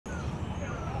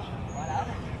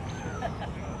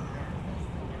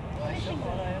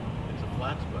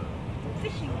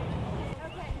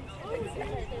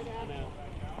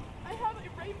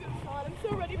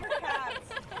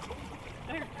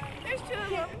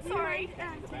Sorry.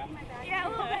 Yeah, a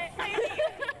little bit. Thank you.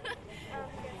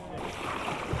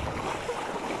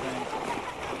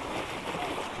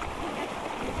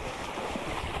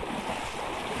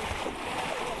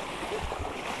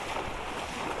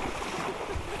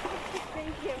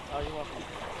 Thank you. Oh, you're welcome.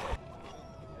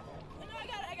 No, I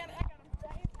got him.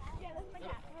 Yeah, that's my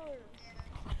cat.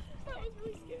 That was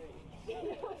really scary.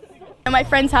 My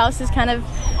friend's house is kind of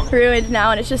ruined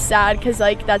now, and it's just sad because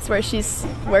like that's where she's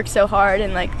worked so hard,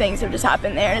 and like things have just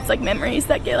happened there, and it's like memories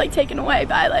that get like taken away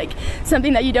by like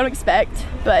something that you don't expect.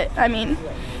 But I mean,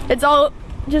 it's all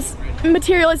just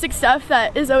materialistic stuff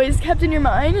that is always kept in your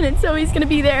mind, and it's always going to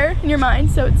be there in your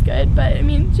mind, so it's good. But I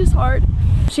mean, it's just hard.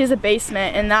 She has a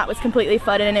basement, and that was completely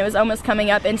flooded, and it was almost coming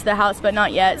up into the house, but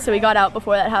not yet, so we got out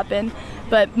before that happened.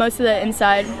 But most of the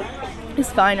inside is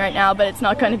fine right now, but it's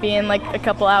not going to be in like a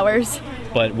couple hours.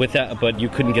 But with that, but you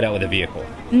couldn't get out with a vehicle.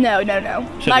 No.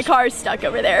 So my car is stuck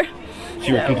over there. So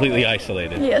you were completely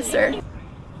isolated. Yes, sir.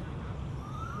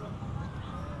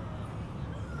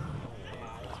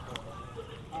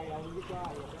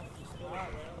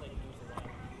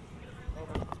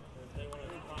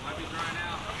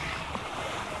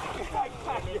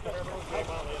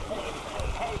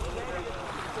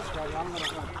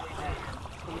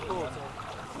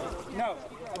 No,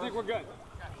 I think we're good.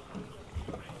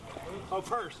 Oh,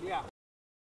 first, yeah.